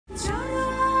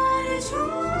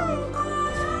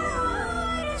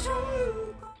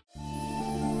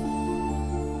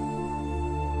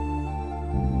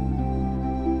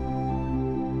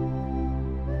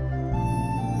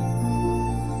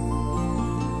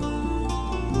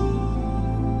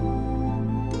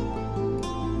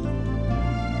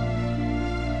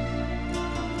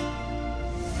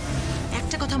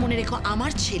মনে রেখো,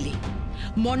 আমার ছেলে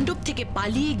মণ্ডপ থেকে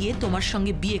পালিয়ে গিয়ে তোমার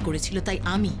সঙ্গে বিয়ে করেছিল, তাই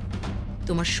আমি,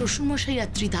 তোমার শ্বশুরমশাই আর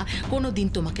ত্রিধা কোনোদিন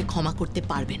তোমাকে ক্ষমা করতে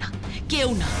পারবে না, কেউ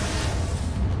না।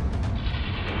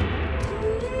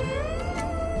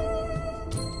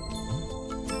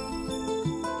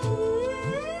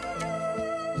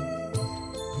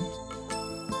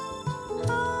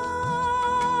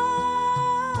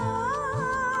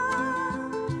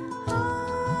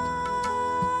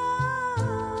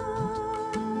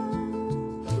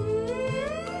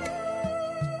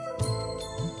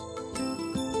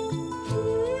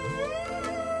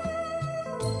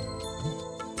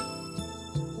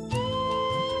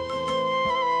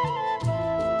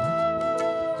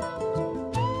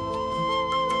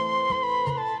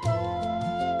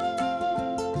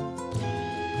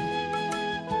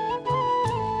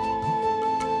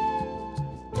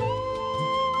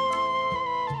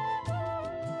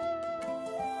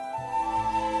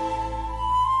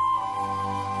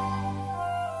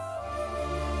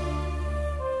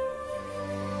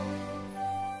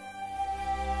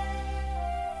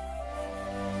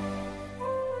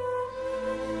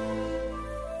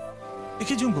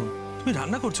 কি ঝুমকো, তুমি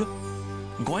রান্না করছো?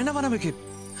 গয়না বানাবে কে?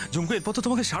 ঝুমকো, এরপর তো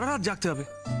তোমাকে সারা রাত জাগতে হবে।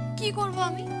 কি করব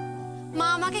আমি? মা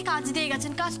আমাকে কাজ দিয়ে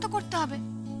গেছেন, কাজ তো করতে হবে।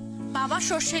 বাবা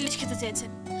সর্ষে ইলিশ খেতে চেয়েছেন,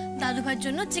 দাদু ভাইয়ের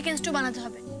জন্য চিকেন স্টু বানাতে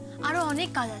হবে, আরো অনেক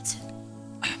কাজ আছে।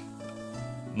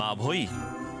 মা ভই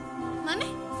মানে?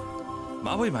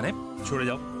 মা ভই মানে সরে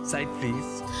যাও, সাইড প্লিজ।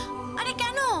 আরে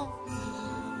কেন?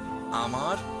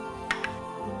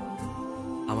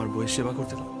 আমার বইয়ের সেবা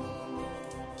করতে দাও।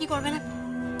 কি করবেন?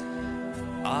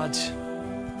 আজ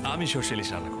আমি সর্ষে ইলিশ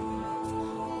রান্না করব।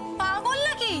 পাগল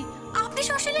নাকি? আপনি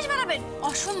সর্ষে ইলিশ বানাবেন?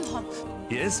 অসম্ভব।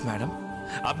 ইয়েস ম্যাডাম,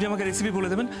 আপনি আমাকে রেসিপি বলে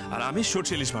দেবেন আর আমি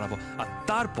সর্ষে ইলিশ বানাবো, আর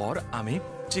তারপর আমি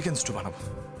চিকেন স্টু বানাবো।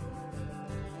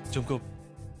 ঝুমকো,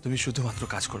 তুমি শুধুমাত্র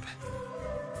কাজ করবে,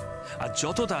 আর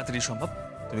যত তাড়াতাড়ি সম্ভব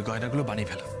তুমি গয়নাগুলো বানিয়ে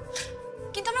ফেলো।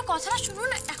 কিন্তু আমার কথাটা শুনুন,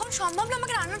 এখন সম্ভব না,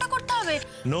 আমাকে রান্নাটা করতে হবে।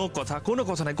 নো কথা, কোনো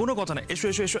কথা নাই, কোনো কথা নাই। এসো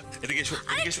এসো এসো, এদিকে এসো,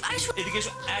 এদিকে এসো, এদিকে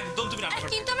এসো। একদম তুমি রান্না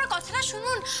করবে। কিন্তু আমার কথাটা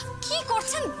শুনুন, কি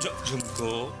করছেন?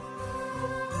 ঝুমকো,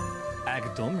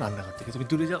 একদম রান্নাঘর থেকে তুমি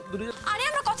দূরে যাও, দূরে যাও। আরে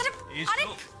আমার কথাটা, আরে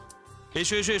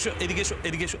এসো এসো এসো, এদিকে এসো,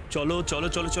 এদিকে এসো। চলো চলো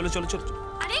চলো চলো চলো চলো।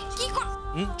 আরে কি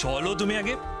চলো তুমি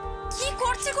আগে। কি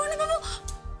করছে গয়না বাবু?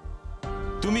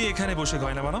 তুমি এখানে বসে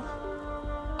গয়না বানাও,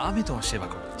 আমি তোমার সেবা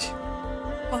করছি।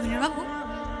 গয়না বাবু,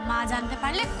 মা জানতে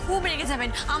পারলে খুব রেগে যাবেন,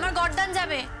 আমার গর্দান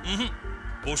যাবে।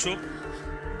 বসো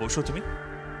বসো তুমি।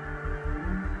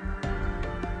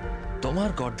 তোমার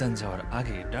গর্দান যাওয়ার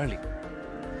আগে ডার্লিং,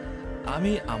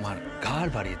 আমি আমার ঘাড়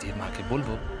বাড়িয়ে দিয়ে মাকে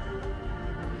বলবো,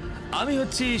 আমি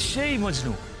হচ্ছি সেই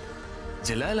মজনু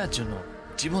যে লায়লার জন্য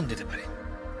জীবন দিতে পারে।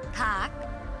 থাক,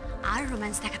 আর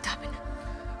রোম্যান্স দেখাতে হবে না।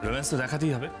 রোম্যান্স তো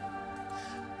দেখাতেই হবে।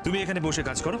 তুমি এখানে বসে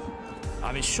কাজ করো,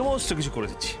 আমি সমস্ত কিছু করে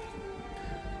দিচ্ছি।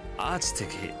 আজ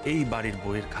থেকে এই বাড়ির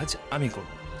বইয়ের কাজ আমি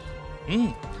করব।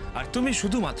 আর তুমি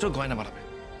শুধুমাত্র গয়না বানাবে,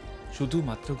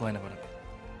 শুধুমাত্র গয়না বানাবে।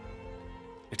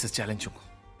 It's a challenge.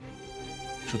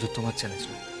 শুধু তোমার চ্যালেঞ্জ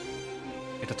নয়,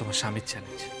 এটা তোমার স্বামীর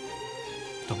চ্যালেঞ্জ।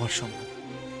 তোমার সম্মান,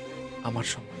 আমার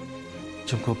সম্মান।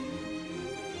 ঝুমকো,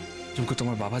 ঝুমকো,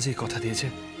 তোমার বাবা যে কথা দিয়েছে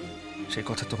সেই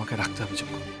কথা তোমাকে রাখতে হবে।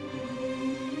 ঝুমকো,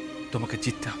 তোমাকে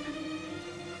জিততে হবে।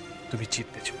 তুমি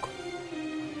জিতবে ঝুমকো,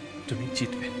 তুমি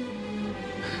জিতবে।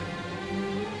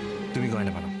 তুমি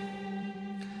গয়না বানাও,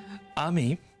 আমি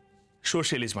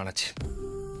সর্ষে ইলিশ বানাচ্ছি,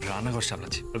 রান্নাঘর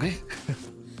সামলাচ্ছি। ওকে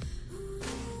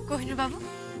কোহিনূর বাবু,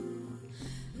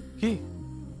 কি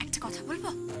একটা কথা বলবো?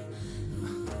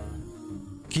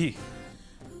 কি?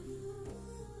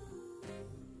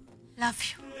 Love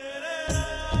you.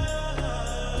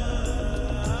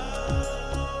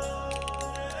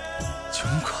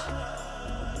 ঝুমকো,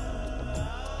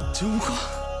 ঝুমকো,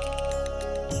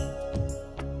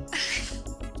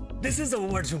 দিস ইজ দ্য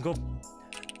ওয়ার্ড ঝুমকো।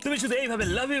 তুমি শুধু এইভাবে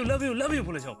love you love you love you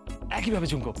বলে যাও। একইভাবে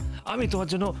ঝুমকো, আমি তোমার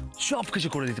জন্য সবকিছু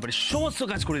করে দিতে পারি, সমস্ত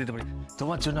কাজ করে দিতে পারি।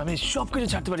 তোমার জন্য আমি সবকিছু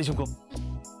ছাড়তে পারি ঝুমকো।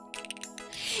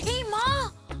 এই মা,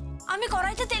 আমি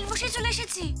কড়াইতে তেল বসিয়ে চলে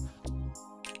এসেছি।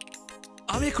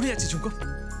 আমি এখনই যাচ্ছি ঝুমকো,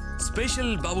 স্পেশাল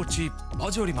বাবুর্চি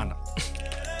ভজহরি মান্না।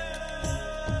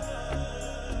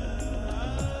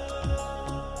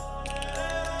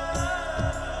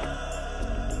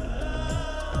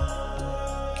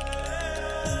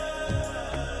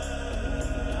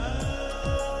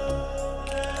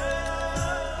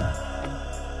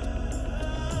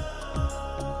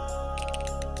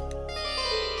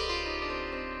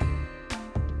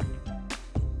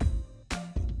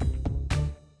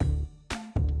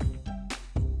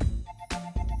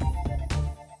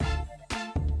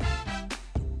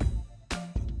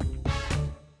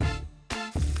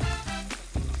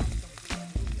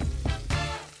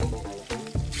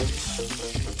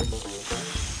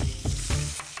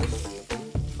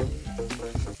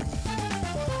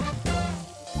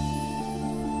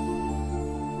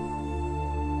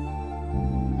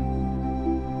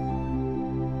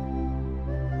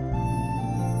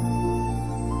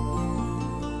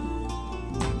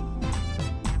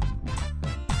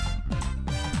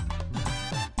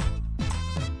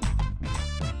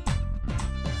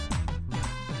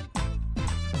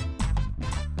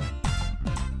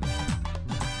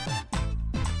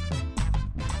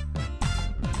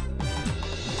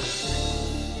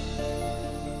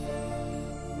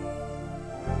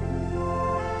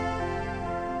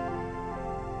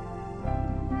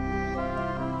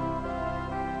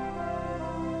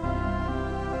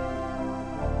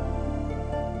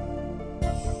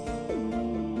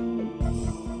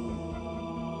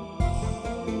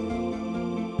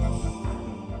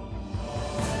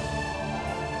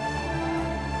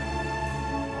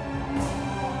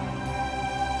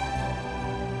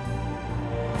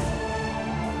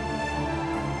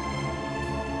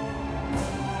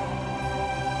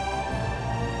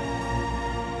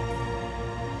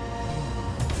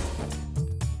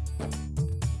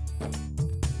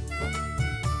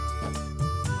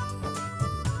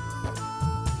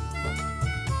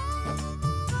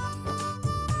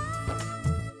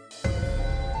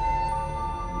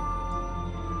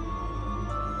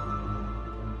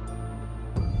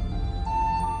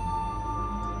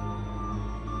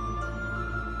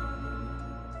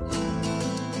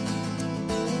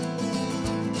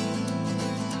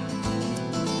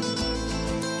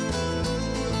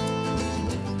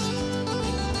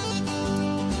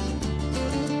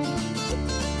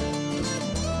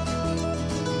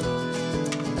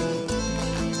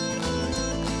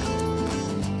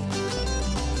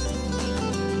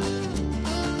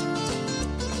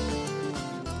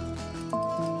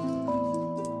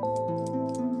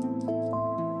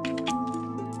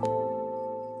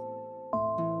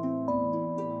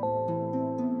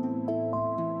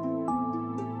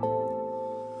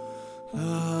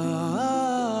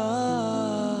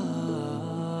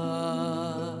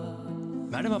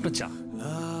 ম্যাডাম আপনার চা।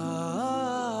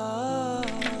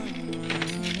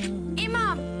 এমা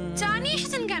চা নিয়ে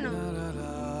এসেছেন কেন?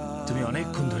 তুমি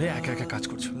অনেকক্ষণ ধরে একা একা কাজ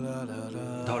করছো।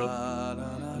 ধরো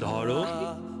ধরো।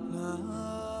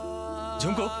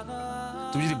 ঝুমকো,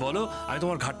 তুমি যদি বলো আমি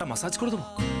তোমার ঘাটটা মাসাজ করে দেবো।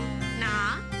 না,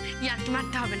 ইয়ার্কি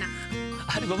মারতে হবে না।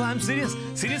 আরে বাবা, আই এম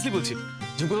সিরিয়াসলি বলছি।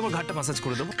 ঝুমকো, তোমার ঘাটটা মাসাজ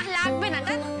করে দেবো। লাগবে না।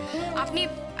 আপনি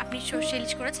আপনি সর্ষে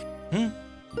ইলিশ করেছেন?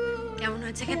 কেমন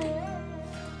হয়েছে খেতে?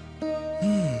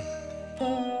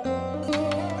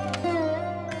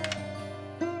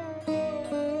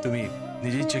 তুমি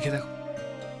নিজেই চেখে দেখো।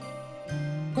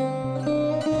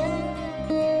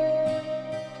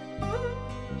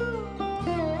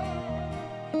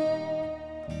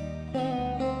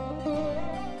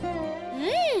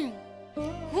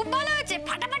 খুব ভালো হয়েছে,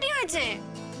 ফাটাফাটি হয়েছে।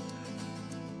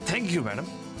 থ্যাংক ইউ ম্যাডাম,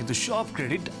 কিন্তু সব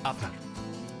ক্রেডিট আপনার।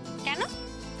 কেন?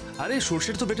 আরে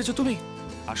সর্ষের তো বেটেছো তুমি,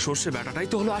 আর সর্ষে ব্যাটাটাই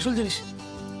তো হলো আসল জিনিস।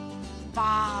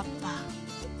 বাবা,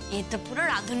 এই তো পুরো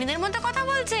রাঁধুনিদের মতো কথা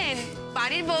বলছেন,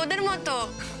 বাড়ির বউদের মতো।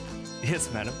 ইয়েস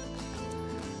ম্যাডাম,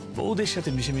 বউদের সাথে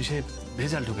মিশে মিশে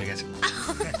ভেজাল ঢুকে গেছে।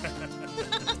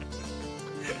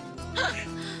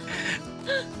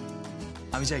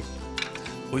 আমি চাই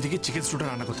ওইদিকে চিকেন স্টুটা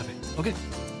রান্না করতে হবে। ওকে,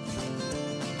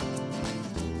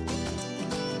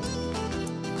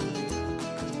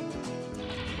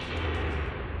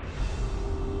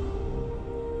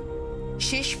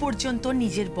 শেষ পর্যন্ত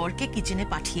নিজের বরকে কিচেনে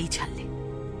পাঠিয়েই ছাড়লে।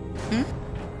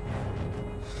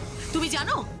 তুমি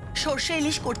জানো, সর্ষে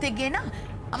ইলিশ করতে গিয়ে না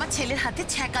আমার ছেলের হাতে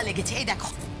ছ্যাঁকা লেগেছে।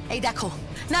 এই দেখো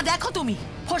না, দেখো তুমি,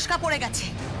 ফসকা পড়ে গেছে।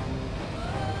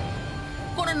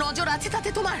 কোনো নজর আছে তাতে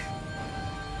তোমার?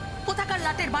 কোথাকার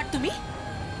লাটের বার তুমি?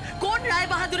 কোন রায়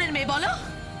বাহাদুরের মেয়ে বলো?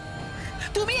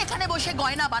 তুমি এখানে বসে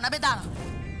গয়না বানাবে? দাঁড়া,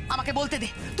 আমাকে বলতে দে।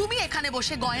 তুমি এখানে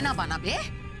বসে গয়না বানাবে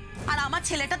আর আমার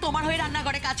ছেলেটা তোমার হয়ে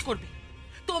রান্নাঘরে কাজ করবে,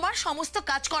 তোমার সমস্ত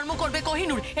কাজকর্ম করবে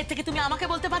কোহিনূর। এর থেকে তুমি আমাকে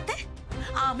বলতে পারতে?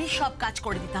 আমি সব কাজ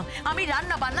করে দিতাম, আমি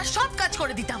রান্না বান্না সব কাজ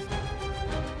করে দিতাম।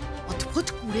 অদ্ভুত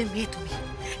কুড়ে মেয়ে তুমি,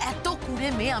 এত কুড়ে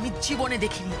মেয়ে আমি জীবনে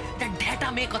দেখিনি। এটা ঢ্যাটা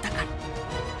মেয়ে কথাকার।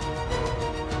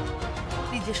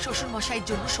 নিজের শ্বশুর মশাইয়ের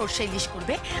জন্য সর্ষে ইলিশ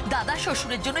করবে, দাদা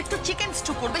শ্বশুরের জন্য একটু চিকেন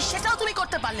স্টু করবে, সেটাও তুমি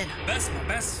করতে পারলে না।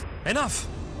 ব্যাস এনাফ,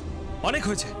 অনেক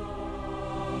হয়েছে।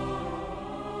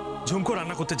 ঝুমকো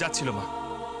রান্না করতে যাচ্ছিল মা,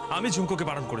 আমি ঝুমকোকে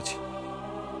বারণ করেছি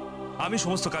আমি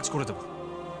সমস্ত কাজ করে দেবো।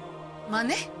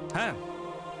 মানে? হ্যাঁ,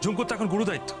 ঝুমকোর তো এখন গুরু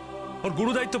দায়িত্ব, ওর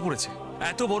গুরু দায়িত্ব পড়েছে।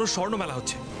 এত বড় স্বর্ণ মেলা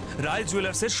হচ্ছে, রায়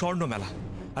জুয়েলার্সের স্বর্ণ মেলা,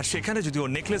 আর সেখানে যদি ও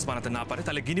নেকলেস বানাতে না পারে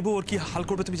তাহলে গিনি বউ ওর কি হাল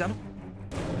করবে তুমি জানো?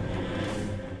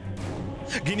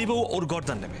 গিনি বউ ওর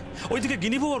গর্দান নেবে, ওইদিকে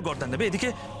গিনি বউ ওর গর্দান নেবে, এদিকে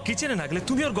কিচেনে না গেলে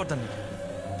তুমি ওর গর্দান নেবে।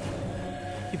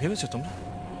 কি ভেবেছো তোমরা?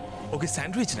 ওকে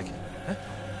স্যান্ডউইচ নাকি? হ্যাঁ,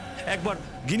 একবার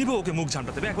গিনি বউ ওকে মুখ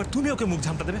ঝামটা দেবে, একবার তুমি ওকে মুখ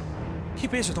ঝামটা দেবে। কি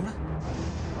পেয়েছো তোমরা?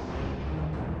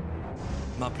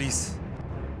 মা প্লিজ,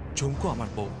 ঝুমকো আমার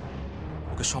বউ,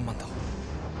 ওকে সম্মান দাও।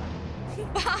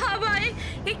 বাবা,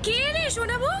 এ কে রে?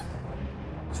 শোনাবো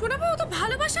ও তো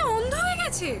ভালোবাসা অন্ধ হয়ে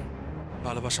গেছে।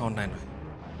 ভালোবাসা অন্যায় নয়,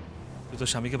 তুই তো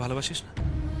স্বামীকে ভালোবাসিস না,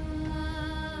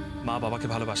 মা বাবাকে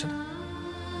ভালোবাসে না,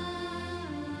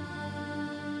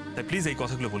 তাই প্লিজ এই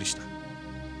কথাগুলো বলিস না।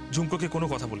 ঝুমকোকে কোনো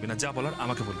কথা বলবি না, যা বলার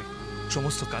আমাকে বলবি,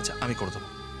 সমস্ত কাজ আমি করে দেবো।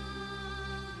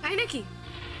 তাই নাকি?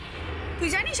 তুই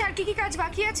জানিস আর কি কি কাজ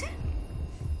বাকি আছে?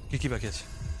 কি কি বাকি আছে?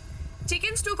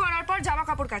 চিকেন স্টু করার পর জামা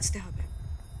কাপড় কাচতে হবে।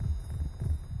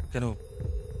 কেন,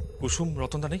 কুসুম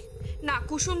রতনদা নেই? না,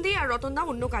 কুসুম দি আর রতনদা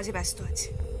অন্য কাজে ব্যস্ত আছে।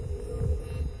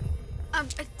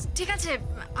 ঠিক আছে,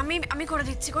 আমি করে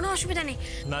দিচ্ছি, কোনো অসুবিধা নেই।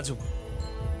 না ঝুমকো,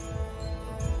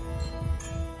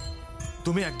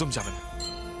 তুমি একদম যাবে না।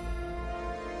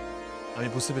 আমি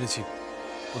বুঝতে পেরেছি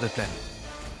ওদের প্ল্যান,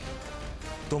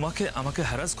 তোমাকে আমাকে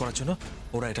হ্যারাস করার জন্য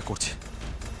ওরা এটা করছে।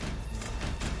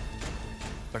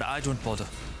 But I don't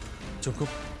bother. ঝুমকো,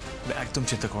 একদম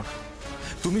চিন্তা করো না,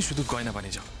 তুমি শুধু গয়না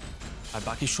বানিয়ে যাও, আর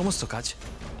বাকি সমস্ত কাজ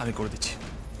আমি করে দিচ্ছি।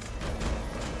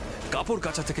 কাপড়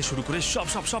কাচা থেকে শুরু করে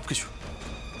সব কিছু,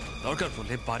 দরকার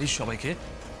পড়লে বাড়ির সবাইকে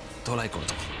ধোলাই করে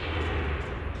দেবো।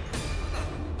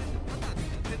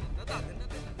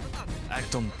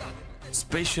 একদম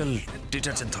স্পেশাল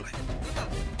ডিটারজেন্ট তলায়।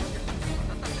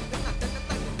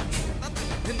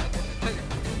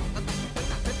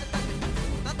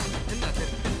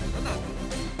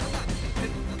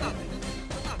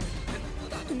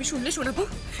 তুমি শুনলে শোনাবো?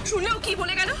 শুনলেও কি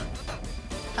বলে গেল?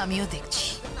 আমিও দেখছি।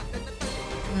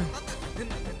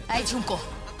 এই ঝুমকো,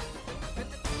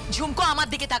 ঝুমকো আমার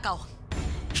দিকে তাকাও।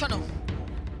 শোনো,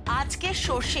 আজকে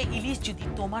সর্ষে ইলিশ যদি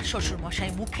তোমার শ্বশুর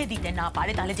মশাই মুখে দিতে না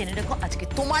পারে তাহলে জেনে রেখো আজকে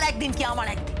তোমার একদিন কি আমার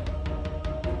একদিন।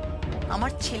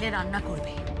 আমার ছেলে রান্না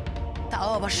করবে, তাও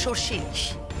আবার সর্ষে ইলিশ।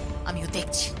 আমিও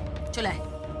দেখছি। চলে আয়।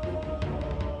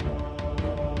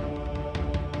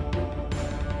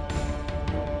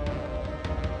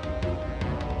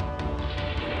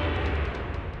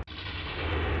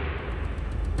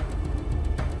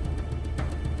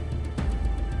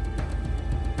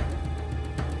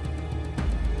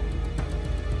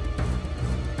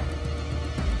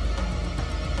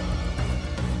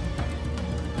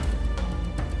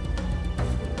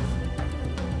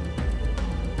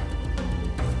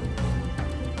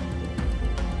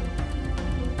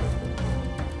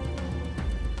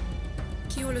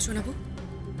 কি হলো শোনাবো?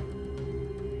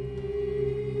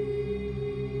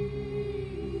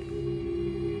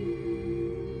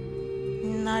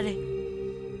 না রে,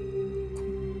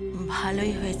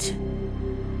 ভালোই হয়েছে।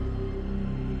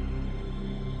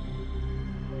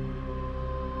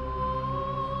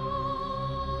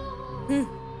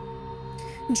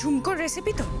 ঝুমকোর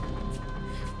রেসিপি তো?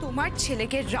 তোমার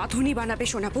ছেলেকে রাঁধুনি বানাবে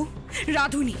শোনাবো।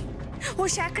 রাঁধুনি। ও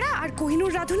শ্যাকরা আর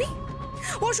কোহিনূর রাঁধুনি।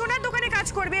 ও সোনার দোকানে কাজ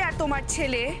করবে আর তোমার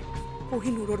ছেলে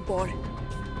কোহিনূর ওর বর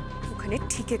ওখানে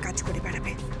ঠিকে কাজ করে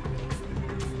বেড়াবে।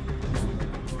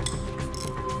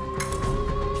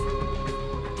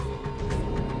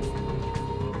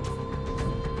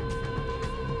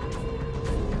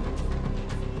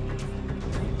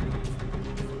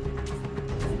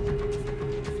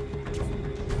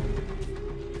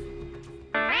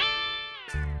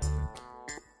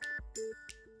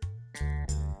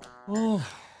 ও,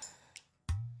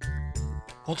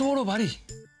 কত বড় বাড়ি,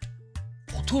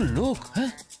 কত লোক।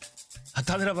 হ্যাঁ, আর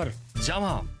তাদের আবার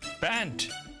জামা, প্যান্ট,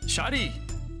 শাড়ি,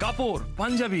 কাপড়,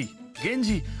 পাঞ্জাবি,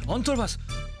 গেঞ্জি, অন্তর্বাস।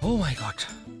 ও মাই গড।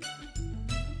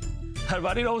 আর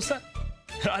বাড়ির অবস্থা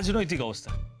রাজনৈতিক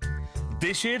অবস্থা,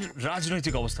 দেশের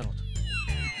রাজনৈতিক অবস্থার মতো।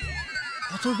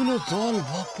 কতগুলো দল,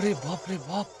 বাপরে বাপরে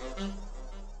বাপ।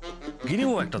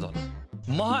 গিনিও একটা দল,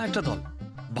 মা একটা দল,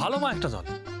 ভালো মা একটা দল,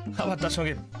 আবার তার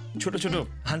সঙ্গে ছোট ছোট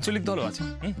আঞ্চলিক দলও আছে।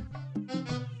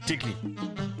 টিকলি,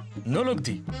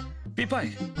 নলকদি, পিপাই।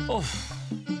 ওফ,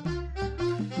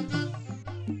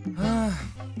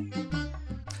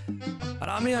 আর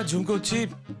আমি আর ঝুমকো হচ্ছি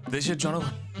দেশের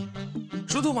জনগণ।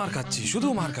 শুধু মার খাচ্ছি, শুধু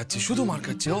মার খাচ্ছি, শুধু মার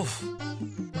খাচ্ছি। ওফ,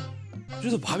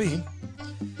 শুধু ভাবি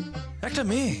একটা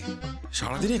মেয়ে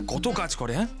সারাদিনে কত কাজ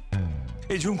করে। হ্যাঁ,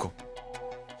 এই ঝুমকো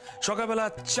সকালবেলা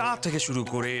চা থেকে শুরু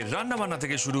করে রান্না বান্না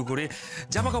থেকে শুরু করে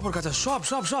জামা কাপড় কাচা সব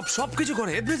সব সব সব কিছু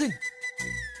করে, এভরিথিং।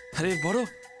 আরে বড়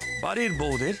বাড়ির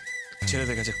বউদের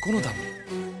ছেলেদের কাছে কোনো দাম নেই।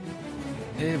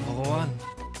 হে ভগবান,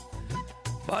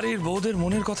 বাড়ির বউদের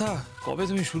মনের কথা কবে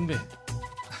তুমি শুনবে?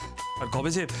 আর কবে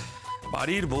যে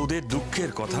বাড়ির বউদের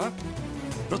দুঃখের কথা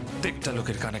প্রত্যেকটা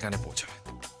লোকের কানে কানে পৌঁছাবে।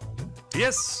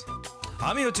 ইয়েস,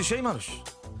 আমি হচ্ছি সেই মানুষ,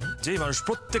 যেই মানুষ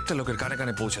প্রত্যেকটা লোকের কানে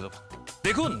কানে পৌঁছে দেবো।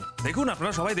 দেখুন দেখুন,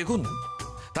 আপনারা সবাই দেখুন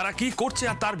তারা কি করছে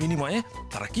আর তার বিনিময়ে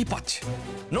তারা কি পাচ্ছে।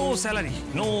 No salary,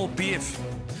 no PF,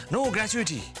 no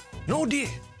gratuity, no DA,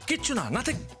 কিচ্ছু না,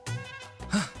 নাথিং।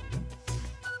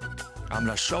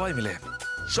 আমরা সবাই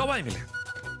মিলে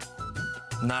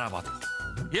নাড়া বাঁধবো।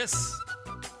 ইয়েস,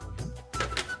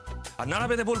 আর নাড়া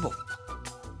বেঁধে বলবো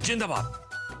জিন্দাবাদ,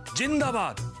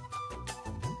 জিন্দাবাদ।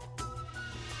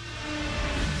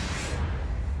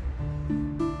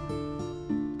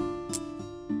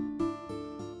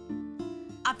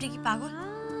 আপনি কি পাগল?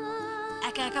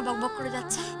 একা একা বকবক করে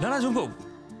যাচ্ছে। না না ঝুমকো,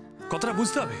 কথাটা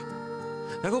বুঝতে হবে।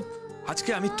 দেখো, আজকে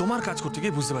আমি তোমার কাজ করতে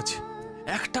গিয়ে বুঝতে পারছি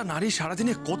একটা নারী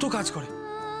সারাদিনে কত কাজ করে,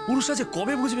 পুরুষরা যে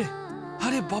কবে বুঝবে।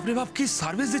 আরে বাপরে বাপ, কি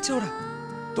সার্ভিস দিচ্ছে ওরা,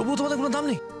 তবুও তোমাদের কোনো দাম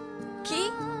নেই। কি?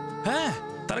 হ্যাঁ,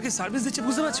 তারা কি সার্ভিস দিচ্ছে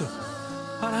বুঝতে পারছো?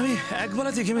 আর আমি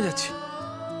একবেলাতে ঘেমে যাচ্ছি।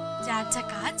 যার যা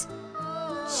কাজ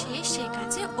সে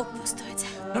কাজে অভ্যস্ত হয়ে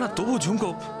যায়। না না, তবু ঝুমকো।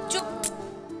 চুপ,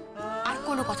 আর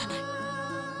কোনো কথা নয়।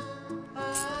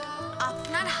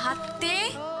 আপনার হাতে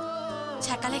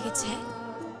ছ্যাঁকা লেগেছে,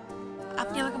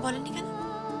 আপনি আমাকে বলেননি কেন?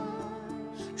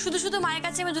 শুধু শুধু মায়ের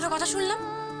কাছে আমি দুটো কথা শুনলাম।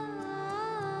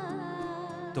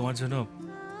 তোমার জন্য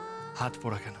হাত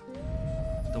পোড়া কেন?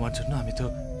 তোমার জন্য আমি তো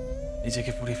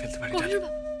নিজেকে পুড়িয়ে ফেলতে পারি।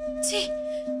 ছি,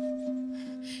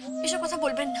 এসব কথা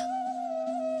বলবেন না,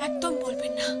 একদম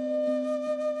বলবেন না।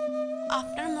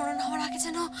 আপনার মরণ হওয়ার আগে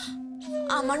যেন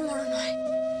আমার মরণ হয়।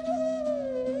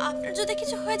 আপনার যদি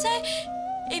কিছু হয়ে যায়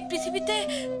এই পৃথিবীতে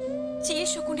যে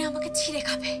শকুনি আমাকে ছিঁড়ে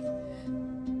খাবে।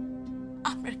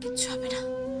 আপনার কিচ্ছু হবে না,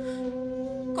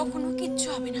 কখনো কিচ্ছু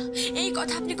হবে না। এই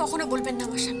কথা আপনি কখনো বলবেন না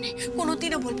আমার সামনে,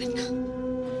 কোনোদিনও বলবেন না।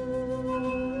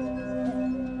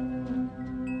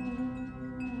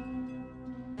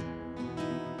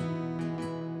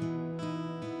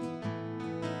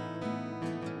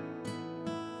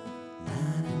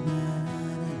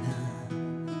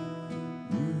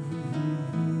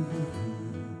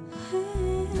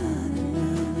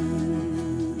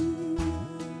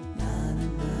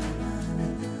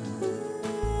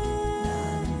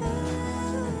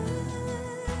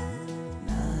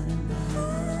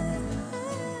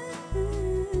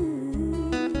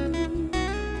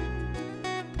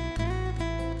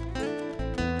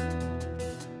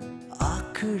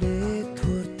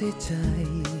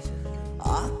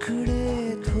 আঁকড়ে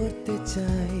ধরতে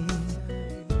চাই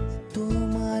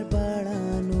তোমার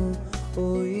বাড়ানো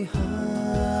ওই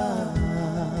হাত,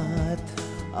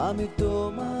 আমি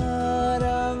তোমার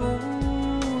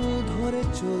আঙুল ধরে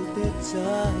চলতে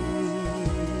চাই,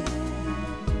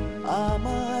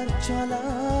 আমার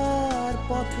চলার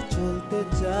পথে চলতে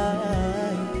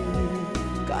চাই,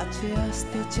 কাছে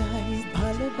আসতে চাই,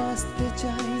 ভালোবাসতে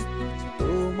চাই,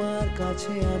 তোমার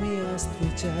কাছে আমি আসতে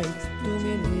চাই।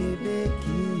 তুমি নেবে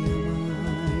কি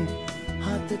আমায়,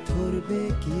 হাতে ধরবে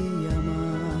কি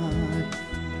আমার,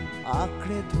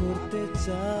 আঁকড়ে ধরতে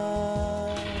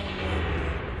চাই।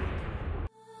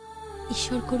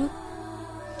 ঈশ্বর করুক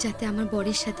যাতে আমার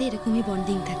বরের সাথে এরকমই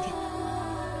বন্ডিং থাকে,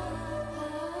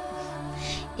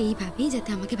 এইভাবেই যাতে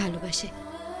আমাকে ভালোবাসে।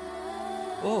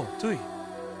 ও তুই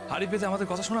হাড়ি পেতে আমাদের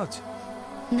কথা শোনা হচ্ছে?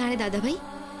 না রে দাদা ভাই,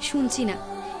 শুনছি না,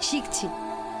 শিখছি।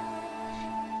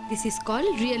 This is call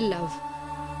real love.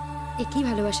 একই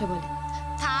ভালোবাসা বলে।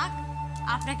 থাক,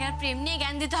 আপনাকে আর প্রেম নিয়ে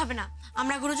জ্ঞান দিতে হবে না,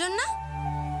 আমরা গুরুজন না।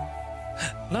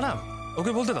 না না,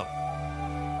 ওকে বলতে দাও।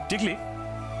 টিকলি,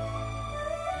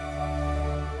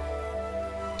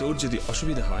 তোর যদি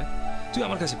অসুবিধা হয় তুই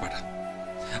আমার কাছে পাঠা,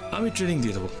 আমি ট্রেনিং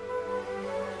দিয়ে দেবো।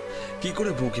 কি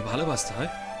করে বউকে ভালোবাসতে হয়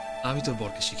আমি তোর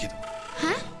বরকে শিখিয়ে দেবো।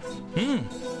 হ্যাঁ,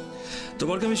 তোর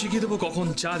বরকে আমি শিখিয়ে দেবো কখন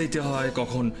চা দিতে হয়,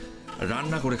 কখন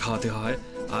রান্না করে খাওয়াতে হয়,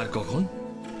 আর কখন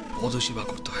পদসেবা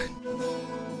করতে হয়।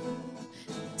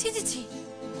 ছি ছি ছি,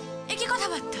 একই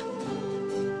কথাবার্তা,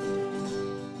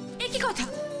 একই কথা।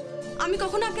 আমি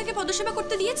কখনো আপনাকে পদসেবা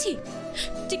করতে দিয়েছি?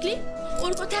 টিকলি,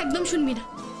 ওর কথা একদম শুনবি না।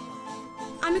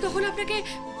 আমি কখনো আপনাকে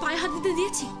পায়ে হাত দিতে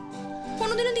দিয়েছি?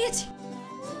 কোনোদিনও দিয়েছি?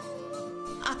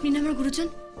 আপনি না আমার গুরুজন,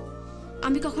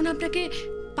 আমি কখনো আপনাকে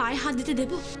পায়ে হাত দিতে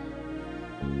দেব?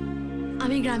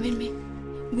 আমি গ্রামের মেয়ে,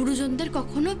 গুরুজনদের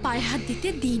কখনো পায়ে হাত দিতে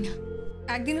দিই না।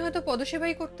 একদিন হয়তো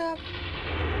পদসেবাই করতে হবে।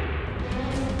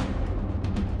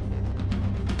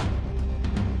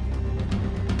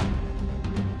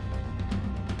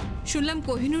 শুনলাম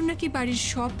কোহিনূর নাকি বাড়ির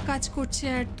সব কাজ করছে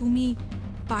আর তুমি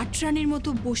পাটরানির মতো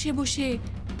বসে বসে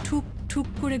ঠুক ঠুক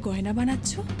করে গয়না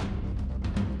বানাচ্ছ।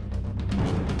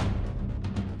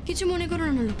 কিছু মনে করো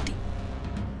না লোকটি,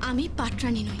 আমি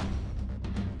পাটরানি নই।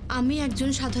 আমি একজন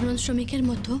সাধারণ শ্রমিকের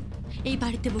মতো এই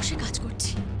বাড়িতে বসে কাজ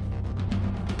করছি।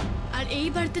 আর এই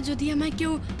বাড়িতে যদি আমায়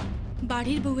কেউ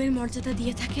বাড়ির বউয়ের মর্যাদা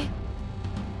দিয়ে থাকে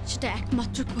সেটা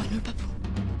একমাত্র কোহিনূর বাবু,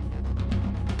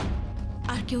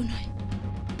 আর কেউ নয়।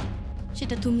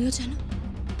 সেটা তুমিও জানো,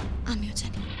 আমিও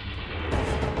জানি।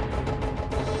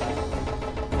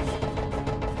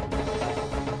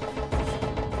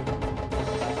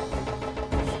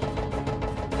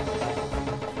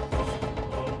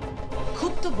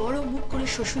 খুব তো বড় মুখ করে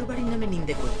শ্বশুর বাড়ির নামে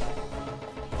নিন্দে করবে।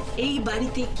 এই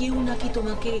বাড়িতে কেউ নাকি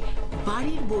তোমাকে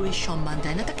বাড়ির বউয়ের সম্মান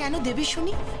দেয় না, তা কেন দেবে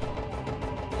শুনি?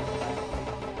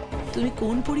 তুমি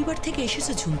কোন পরিবার থেকে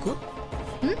এসেছো ঝুমকো?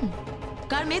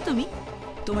 কার মেয়ে তুমি?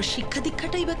 তোমার শিক্ষা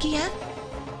দীক্ষাটাই বা কি? হ্যাঁ,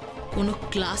 কোনো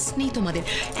ক্লাস নেই তোমাদের।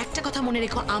 একটা কথা মনে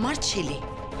রেখো, আমার ছেলে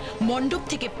মণ্ডপ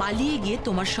থেকে পালিয়ে গিয়ে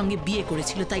তোমার সঙ্গে বিয়ে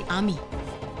করেছিল, তাই আমি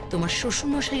তোমার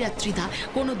শ্বশুরমশাই আর ত্রিধা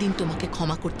কোনোদিন তোমাকে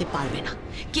ক্ষমা করতে পারবে না,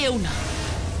 কেউ না।